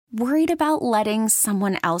Worried about letting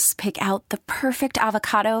someone else pick out the perfect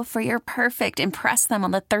avocado for your perfect impress them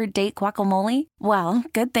on the third date guacamole? Well,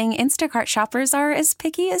 good thing Instacart shoppers are as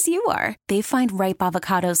picky as you are. They find ripe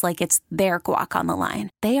avocados like it's their guac on the line.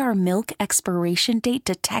 They are milk expiration date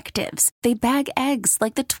detectives. They bag eggs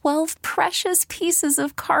like the 12 precious pieces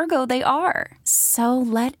of cargo they are. So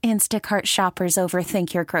let Instacart shoppers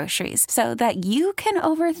overthink your groceries so that you can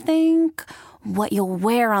overthink what you'll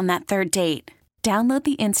wear on that third date. Download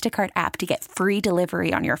the Instacart app to get free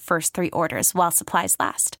delivery on your first 3 orders while supplies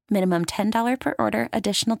last. Minimum $10 per order.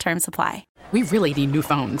 Additional terms apply. We really need new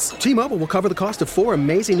phones. T-Mobile will cover the cost of 4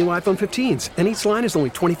 amazing new iPhone 15s, and each line is only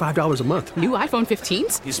 $25 a month. New iPhone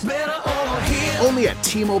 15s? It's better over here. Only at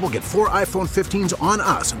T-Mobile, get 4 iPhone 15s on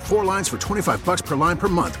us and 4 lines for $25 per line per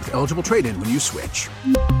month with eligible trade-in when you switch.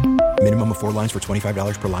 Minimum of 4 lines for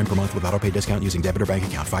 $25 per line per month with autopay discount using debit or bank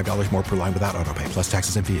account. $5 more per line without autopay, plus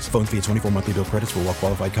taxes and fees. Phone fee at 24 monthly bill credits for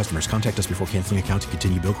well-qualified customers. Contact us before canceling account to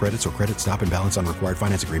continue bill credits or credit stop and balance on required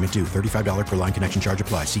finance agreement due. $35 per line connection charge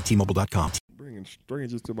applies. See T-Mobile.com. Bringing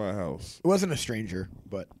strangers to my house. It wasn't a stranger,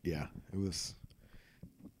 but yeah, it was.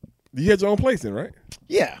 You had your own place then, right?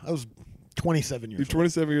 Yeah, I was 27 years old. You're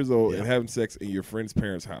 27 years old Yeah. and having sex in your friend's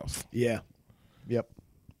parents' house. Yeah. Yep.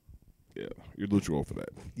 Yeah, you're a little too old for that.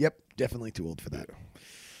 Yep, definitely too old for that.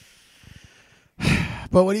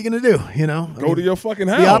 But what are you going to do, you know? Go to your fucking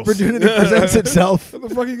house. The opportunity presents itself. What the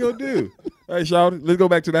fuck are you going to do? All right, Shawty, let's go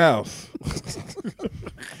back to the house.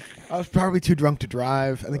 I was probably too drunk to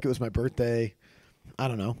drive. I think it was my birthday. I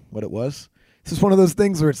don't know what it was. This is one of those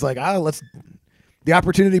things where it's like, the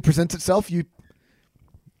opportunity presents itself. You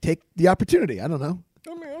take the opportunity. I don't know.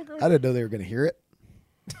 I mean, okay. I didn't know they were going to hear it.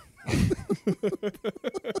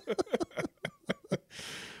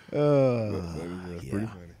 That's pretty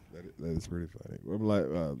funny. That is pretty funny. I'm like,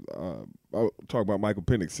 I'll talk about Michael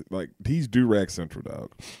Penix. Like, he's do-rag central,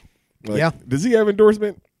 dog. Like, Yeah. Does he have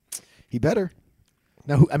endorsement? He better.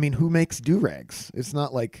 Now, who makes do-rags? It's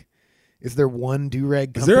not like, is there one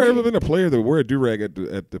do-rag Has company? there ever been a player that wear a do-rag at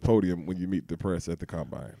the podium when you meet the press at the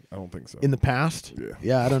combine? I don't think so. In the past? Yeah.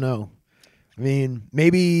 Yeah, I don't know. I mean,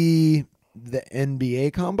 maybe the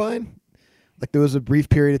NBA combine? Like, there was a brief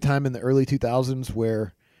period of time in the early 2000s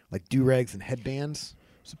where, like, do-rags and headbands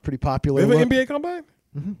was a pretty popular They have look. an NBA combine?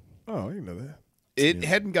 Mm-hmm. Oh, I didn't know that. It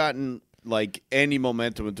hadn't gotten like any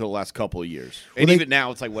momentum until the last couple of years, and Well, even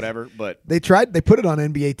now it's like whatever. But They put it on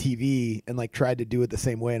NBA TV and, like, tried to do it the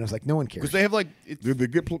same way, and I was like, no one cares. because they have like Did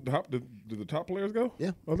the top players go?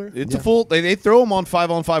 Yeah. Oh, there? it's a full. They throw them on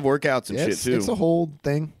 5-on-5 workouts and shit too. It's a whole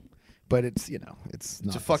thing, but it's not. It's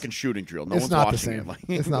a fucking shooting drill. No it's one's not the watching same. it. Like,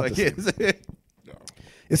 It's not like, the same.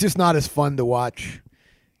 It's just not as fun to watch.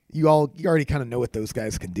 You already kind of know what those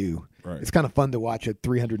guys can do. Right. It's kind of fun to watch a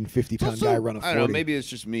 350-pound guy run a 40. I don't know. Maybe it's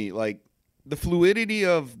just me. Like the fluidity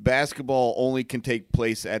of basketball only can take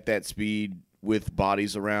place at that speed with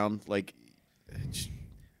bodies around. Like,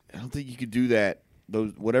 I don't think you could do that.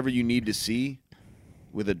 Those whatever you need to see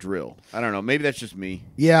with a drill. I don't know. Maybe that's just me.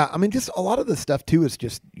 Yeah, I mean, just a lot of the stuff too is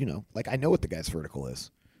just like I know what the guy's vertical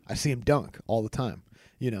is. I see him dunk all the time.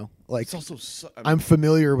 Like It's also I'm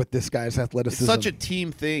familiar with this guy's athleticism. It's such a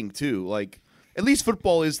team thing too. Like at least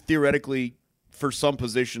football is theoretically for some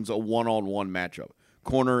positions a one-on-one matchup.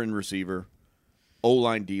 Corner and receiver,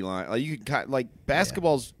 O-line, D-line. Like you can like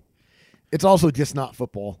basketball's. It's also just not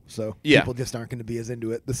football, so Yeah. people just aren't going to be as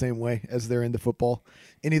into it the same way as they're into football.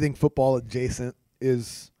 Anything football adjacent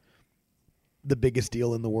is the biggest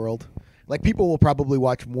deal in the world. Like people will probably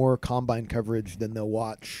watch more combine coverage than they'll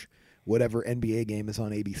watch whatever NBA game is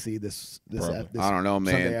on ABC this I don't know,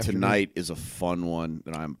 Sunday man. afternoon. Tonight is a fun one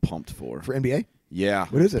that I'm pumped for. For NBA? Yeah.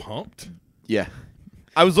 What is it? Pumped? Yeah.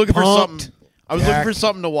 I was looking for Pumped. something. I was looking for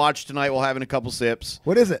something to watch tonight while having a couple sips.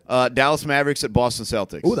 What is it? Dallas Mavericks at Boston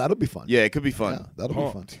Celtics. Oh, that'll be fun. Yeah, it could be fun. Yeah, that'll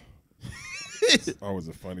be fun. Always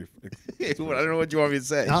a funny. I don't know what you want me to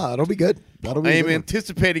say. Ah, that'll be good. That'll be I a am good one.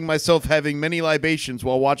 anticipating myself having many libations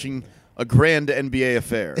while watching a grand NBA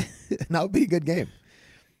affair. That would be a good game.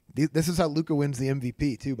 This is how Luka wins the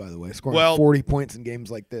MVP too, by the way, scoring Well- 40 points in games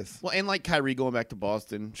like this. Well, and like Kyrie going back to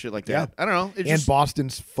Boston, shit like that. Yeah. I don't know. It's And just,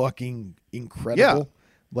 Boston's fucking incredible. Yeah.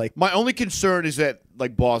 Like, my only concern is that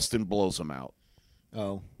like Boston blows them out.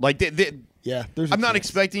 oh, Like yeah. There's. a I'm not chance.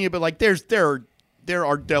 expecting it, but like there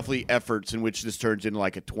are definitely efforts in which this turns into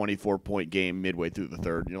like a 24-point game midway through the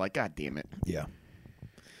third. And you're like, God damn it. Yeah.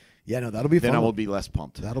 Yeah, no, that'll be a Then fun I will one. be less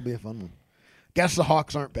pumped. That'll be a fun one. Guess the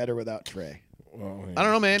Hawks aren't better without Trey. Well, I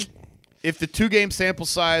don't know, man. If the 2-game sample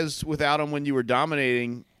size without him when you were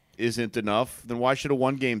dominating isn't enough, then why should a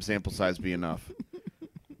 1-game sample size be enough?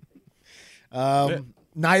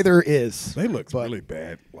 Neither is. They looked but, really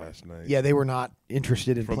bad last night. Yeah, they were not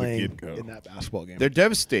interested in From the playing get-go. in that basketball game. They're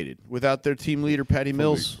devastated without their team leader, Patty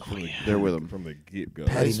Mills. They're with them. From the get-go.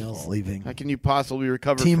 Patty Mills leaving. How can you possibly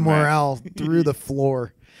recover Team from that? morale through the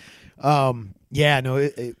floor.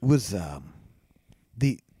 It was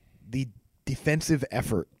the defensive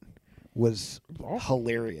effort was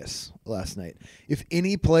hilarious last night. If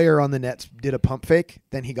any player on the Nets did a pump fake,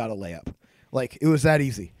 then he got a layup. Like, it was that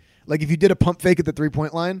easy. Like, if you did a pump fake at the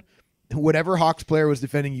three-point line, whatever Hawks player was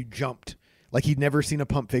defending you jumped. Like, he'd never seen a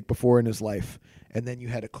pump fake before in his life. And then you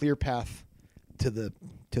had a clear path to the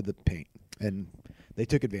paint. And they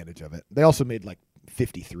took advantage of it. They also made,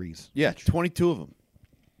 53s. Yeah, 22 of them.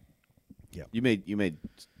 Yep. You made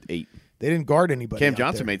 8. They didn't guard anybody. Cam out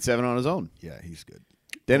Johnson there. made 7 on his own. Yeah, he's good.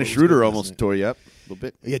 Dennis was Schroeder good, almost wasn't it? tore you up a little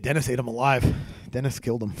bit. Yeah, Dennis ate him alive. Dennis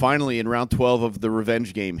killed him. Finally, in round 12 of the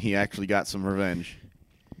revenge game, he actually got some revenge.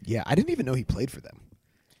 Yeah, I didn't even know he played for them.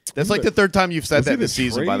 That's like the third time you've said Was he that this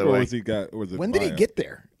season, by the trade, way. Or was he got, or was it When did he buyout? get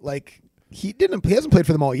there? He hasn't played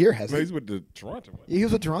for them all year, has No, he? he's with the Toronto one. He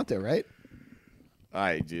was with Toronto, right?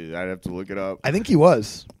 I'd have to look it up. I think he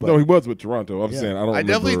was. But No, he was with Toronto. I'm Yeah. saying I don't I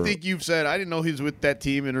definitely remember. think you've said I didn't know he's with that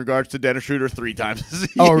team in regards to Dennis Schroeder 3 times this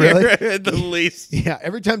Oh, year really? at the least. yeah,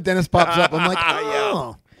 every time Dennis pops up, I'm like,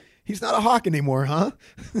 oh, he's not a Hawk anymore, huh?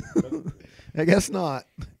 I guess not.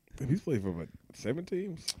 He's played for, 7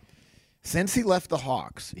 teams? Since he left the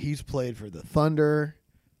Hawks, he's played for the Thunder,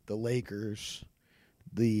 the Lakers,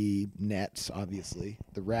 the Nets, obviously,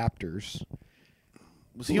 the Raptors.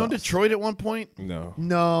 Was he on Detroit at one point? No.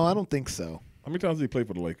 No, I don't think so. How many times did he play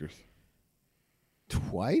for the Lakers?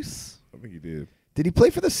 Twice? I think he did. Did he play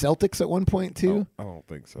for the Celtics at one point, too? I don't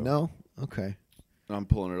think so. No? Okay. I'm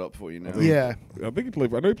pulling it up for you now. Yeah. I think he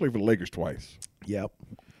played. I know he played for the Lakers twice. Yep.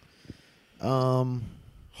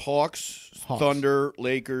 Hawks, Thunder,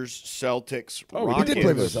 Lakers, Celtics, Oh, He Rockets. did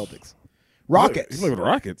play for the Celtics. Rockets. He played with the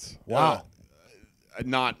Rockets. Wow.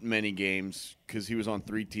 Not many games because he was on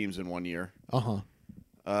 3 teams in 1 year. Uh-huh.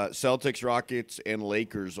 Celtics, Rockets, and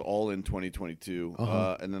Lakers all in 2022.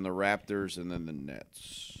 Uh-huh. And then the Raptors and then the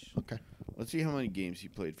Nets. Okay. Let's see how many games he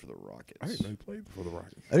played for the Rockets. I didn't know he played for the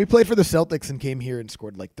Rockets. And he played for the Celtics and came here and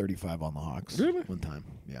scored 35 on the Hawks. Really? One time.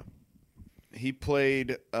 Yeah. He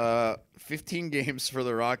played 15 games for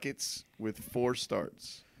the Rockets with 4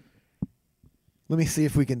 starts. Let me see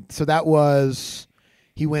if we can. So that was,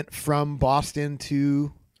 he went from Boston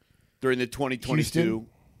to. During the 2022. Houston?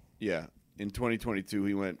 Yeah. In 2022,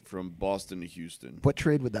 he went from Boston to Houston. What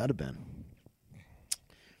trade would that have been?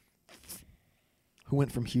 Who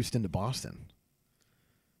went from Houston to Boston?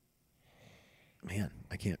 Man,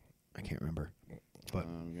 I can't remember. But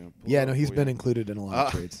I'm gonna pull yeah, it no, up he's for been you. included in a lot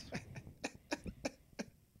of trades.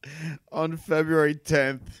 On February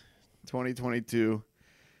 10th, 2022,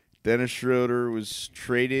 Dennis Schroeder was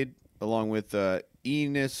traded along with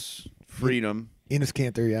Enes Freedom. Enes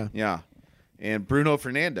Kanter, yeah. Yeah. And Bruno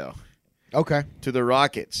Fernando Okay. to the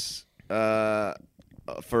Rockets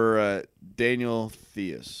for Daniel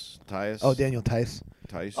Tice. Oh, Daniel Tice.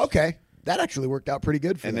 Tice. Okay. That actually worked out pretty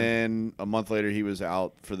good for And them. then a month later, he was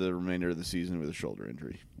out for the remainder of the season with a shoulder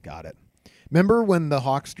injury. Got it. Remember when the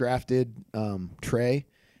Hawks drafted Trey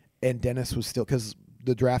and Dennis was still, because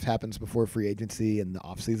the draft happens before free agency and the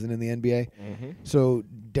offseason in the NBA. Mm-hmm. So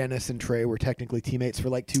Dennis and Trey were technically teammates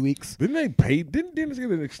for 2 weeks. Didn't they pay? Didn't Dennis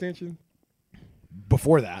get an extension?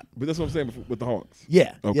 Before that. But that's what I'm saying with the Hawks.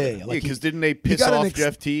 Yeah. Okay. Yeah. Yeah, Like because didn't they piss got an off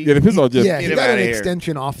Jeff Teague? Yeah, the piss off Jeff. Yeah, Get he him got an outta here.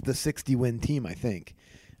 extension off the 60-win team, I think.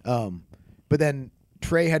 But then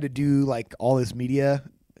Trey had to do all his media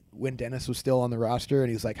when Dennis was still on the roster, and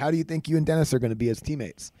he was like, "How do you think you and Dennis are going to be as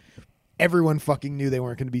teammates?" Everyone fucking knew they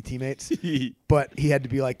weren't going to be teammates, but he had to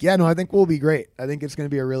be like, "Yeah, no, I think we'll be great. I think it's going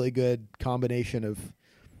to be a really good combination of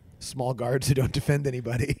small guards who don't defend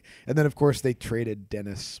anybody." And then, of course, they traded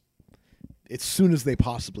Dennis as soon as they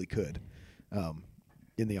possibly could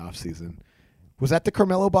in the offseason. Was that the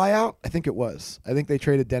Carmelo buyout? I think it was. I think they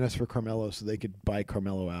traded Dennis for Carmelo so they could buy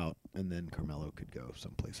Carmelo out, and then Carmelo could go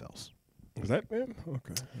someplace else. Was that then?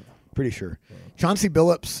 Okay. Pretty sure. Chauncey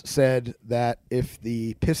Billups said that if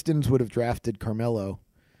the Pistons would have drafted Carmelo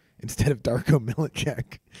instead of Darko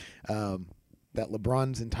Milicic, that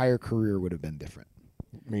LeBron's entire career would have been different.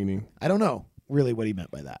 Meaning? I don't know really what he meant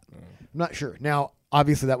by that. I'm not sure. Now,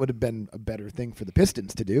 obviously, that would have been a better thing for the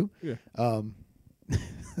Pistons to do. Yeah.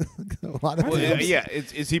 A lot of times.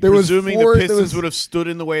 Is he There was presuming four- the there Pistons was- would have stood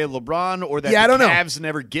in the way of LeBron, or that Yeah, I the don't know. Cavs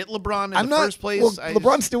never get LeBron in I'm the not, first place? Well, I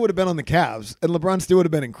LeBron just- still would have been on the Cavs, and LeBron still would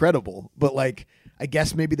have been incredible. But I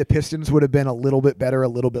guess maybe the Pistons would have been a little bit better, a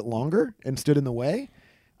little bit longer, and stood in the way.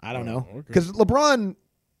 I don't know, okay. because LeBron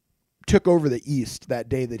took over the East that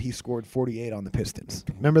day that he scored 48 on the Pistons.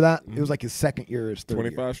 Remember that? It was like his second year, his third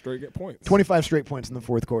 25 year. straight get points. 25 straight points in the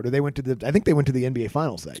fourth quarter. I think they went to the NBA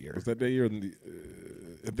Finals that year. Was that year?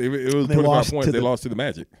 It was They 25 lost points. to They the- lost to the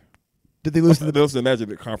Magic. Did they lose to They the? lost to the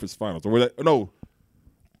Magic at conference finals. Or were they? No.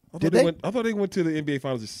 I Did thought they? I thought they went to the NBA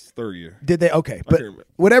Finals his third year. Did they? Okay, but can't remember.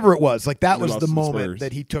 whatever it was, like that They was lost the to the moment Spurs.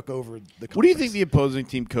 that he took over the. What do you think conference. the opposing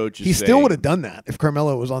team coach is He saying? still would have done that if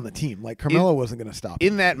Carmelo was on the team. Like Carmelo wasn't going to stop.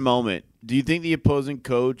 In that moment, do you think the opposing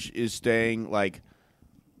coach is saying, like,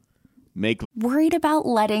 make Worried about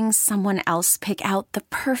letting someone else pick out the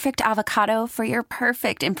perfect avocado for your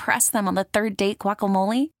perfect impress them on the third date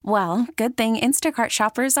guacamole? Well, good thing Instacart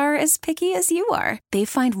shoppers are as picky as you are. They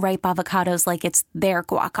find ripe avocados like it's their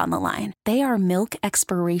guac on the line. They are milk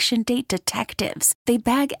expiration date detectives. They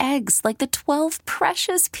bag eggs like the 12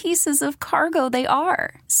 precious pieces of cargo they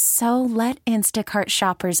are. So let Instacart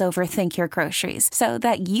shoppers overthink your groceries so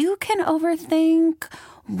that you can overthink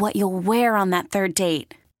what you'll wear on that third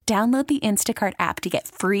date. Download the Instacart app to get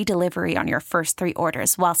free delivery on your first 3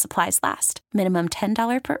 orders while supplies last. Minimum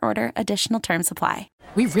 $10 per order. Additional terms apply.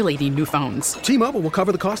 We really need new phones. T-Mobile will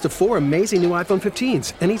cover the cost of 4 amazing new iPhone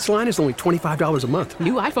 15s, and each line is only $25 a month.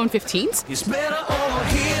 New iPhone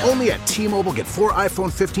 15s? Only at T-Mobile, get 4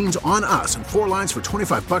 iPhone 15s on us and 4 lines for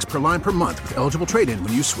 $25 per line per month with eligible trade-in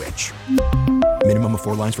when you switch. Minimum of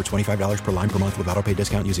 4 lines for $25 per line per month with autopay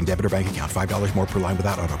discount using debit or bank account. $5 more per line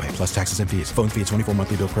without autopay, plus taxes and fees. Phone fee at 24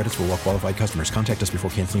 monthly bill credits for well-qualified customers. Contact us before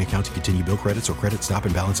canceling account to continue bill credits or credit stop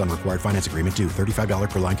and balance on required finance agreement due. $35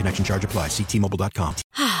 per line connection charge applies. See T-Mobile.com.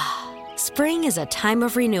 Spring is a time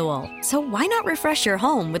of renewal, so why not refresh your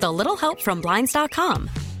home with a little help from Blinds.com?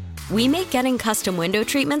 We make getting custom window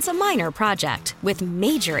treatments a minor project with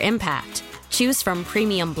major impact. Choose from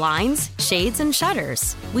premium blinds, shades, and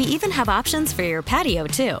shutters. We even have options for your patio,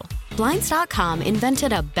 too. Blinds.com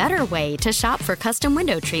invented a better way to shop for custom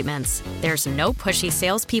window treatments. There's no pushy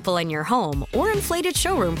salespeople in your home or inflated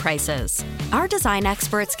showroom prices. Our design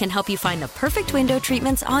experts can help you find the perfect window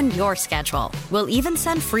treatments on your schedule. We'll even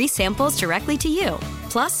send free samples directly to you.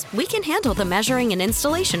 Plus, we can handle the measuring and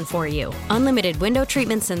installation for you. Unlimited window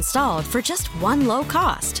treatments installed for just one low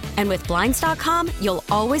cost. And with Blinds.com, you'll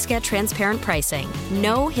always get transparent pricing.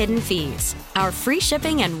 No hidden fees. Our free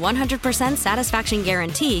shipping and 100% satisfaction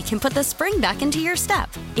guarantee can put the spring back into your step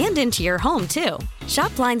and into your home, too.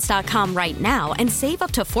 Shop Blinds.com right now and save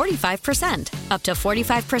up to 45%. Up to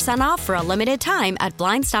 45% off for a limited time at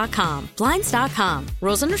Blinds.com. Blinds.com.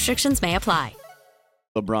 Rules and restrictions may apply.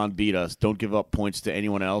 LeBron beat us, don't give up points to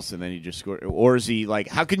anyone else, and then he just scored? Or is he like,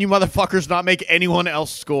 how can you motherfuckers not make anyone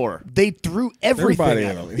else score? They threw everything Everybody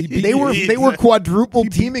at at him. him. He beat- They were quadruple He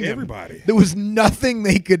beat teaming him. everybody. There was nothing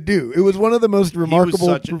they could do. It was one of the most remarkable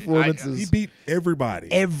such a- performances. He beat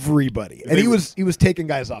everybody. everybody, and They he were- was taking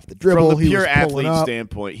guys off the From dribble. the he pure was pulling athlete up.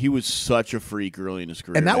 standpoint, he was such a freak early in his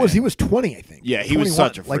career. And that man. was he was 20, I think. Yeah, he was 21.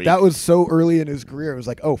 such a Like freak. that was so early in his career. It was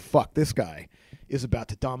like, oh fuck, this guy is about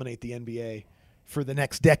to dominate the NBA for the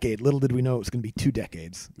next decade. Little did we know it was going to be 2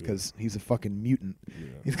 decades because he's a fucking mutant.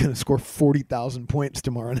 He's going to score 40,000 points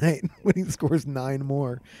tomorrow night when he scores 9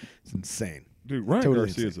 more. It's insane. Dude, Ryan Totally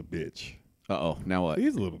Garcia's a bitch. Uh-oh, now what?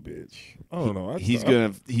 He's a little bitch. I don't know.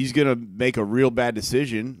 He's gonna make a real bad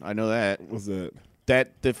decision. I know that. What's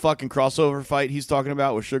that? The fucking crossover fight he's talking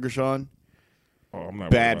about with Sugar Sean. Oh, I'm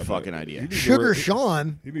not Bad worried about fucking that. idea. He needs to Sugar worry-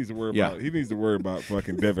 Sean. He needs to worry Yeah. about. He needs to worry about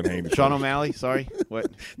fucking Devin Haney. Sean O'Malley, sorry.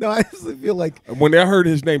 What? No, I just feel like When I heard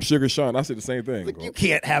his name, Sugar Sean, I said the same thing. you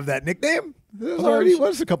can't have that nickname. There Oh, already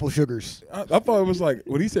was a couple of sugars. I thought it was like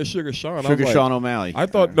when he said Sugar Sean. I Sugar was like, Sean O'Malley. I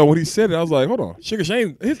thought no. When he said it, I was like, hold on, Sugar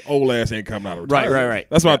Shane, his old ass ain't coming out of Right, retirement. right.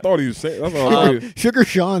 That's what I thought he was saying. That's what I thought. Sugar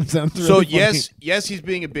Sean sounds really So funny. yes, he's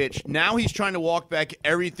being a bitch. Now he's trying to walk back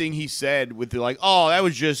everything he said with the like, oh, that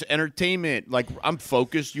was just entertainment. Like, I'm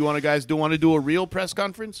focused. You want to do a real press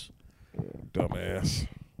conference? Dumbass.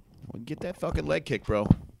 Well, get that fucking leg kick, bro.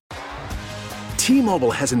 T-Mobile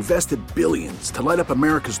has invested billions to light up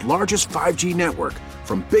America's largest 5G network,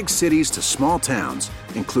 from big cities to small towns,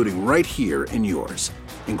 including right here in yours.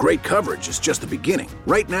 And great coverage is just the beginning.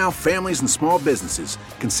 Right now, families and small businesses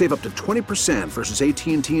can save up to 20% versus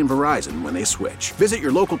AT&T and Verizon when they switch. Visit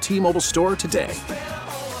your local T-Mobile store today.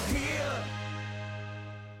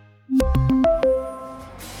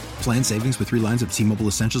 Plan savings with 3 lines of T-Mobile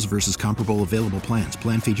Essentials versus comparable available plans.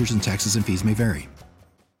 Plan features and taxes and fees may vary.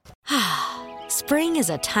 Spring is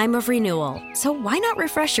a time of renewal, so why not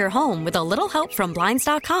refresh your home with a little help from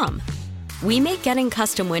Blinds.com? We make getting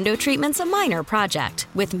custom window treatments a minor project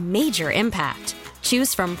with major impact.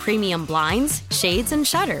 Choose from premium blinds, shades, and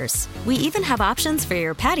shutters. We even have options for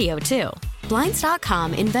your patio, too.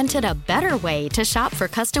 Blinds.com invented a better way to shop for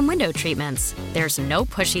custom window treatments. There's no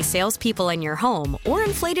pushy salespeople in your home or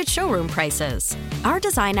inflated showroom prices. Our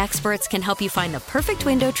design experts can help you find the perfect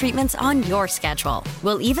window treatments on your schedule.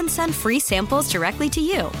 We'll even send free samples directly to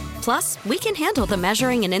you. Plus, we can handle the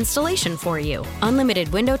measuring and installation for you. Unlimited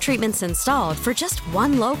window treatments installed for just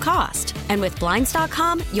one low cost. And with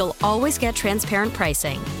Blinds.com, you'll always get transparent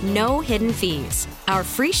pricing. No hidden fees. Our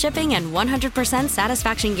free shipping and 100%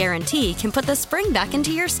 satisfaction guarantee can put the spring back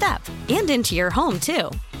into your step and into your home,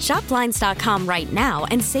 too. Shop Blinds.com right now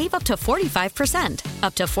and save up to 45%.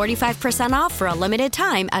 Up to 45% off for a limited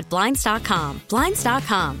time at Blinds.com.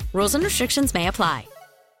 Blinds.com. Rules and restrictions may apply.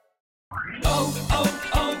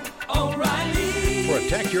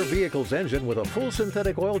 Protect your vehicle's engine with a full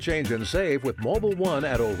synthetic oil change and save with Mobil 1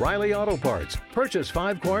 at O'Reilly Auto Parts. Purchase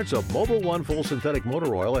 5 quarts of Mobil 1 full synthetic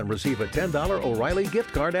motor oil and receive a $10 O'Reilly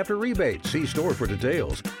gift card after rebate. See store for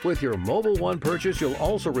details. With your Mobil 1 purchase, you'll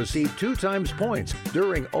also receive 2 times points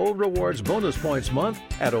during O Rewards Bonus Points Month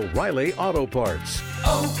at O'Reilly Auto Parts.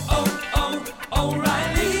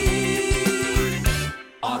 O'Reilly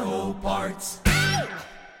Auto Parts.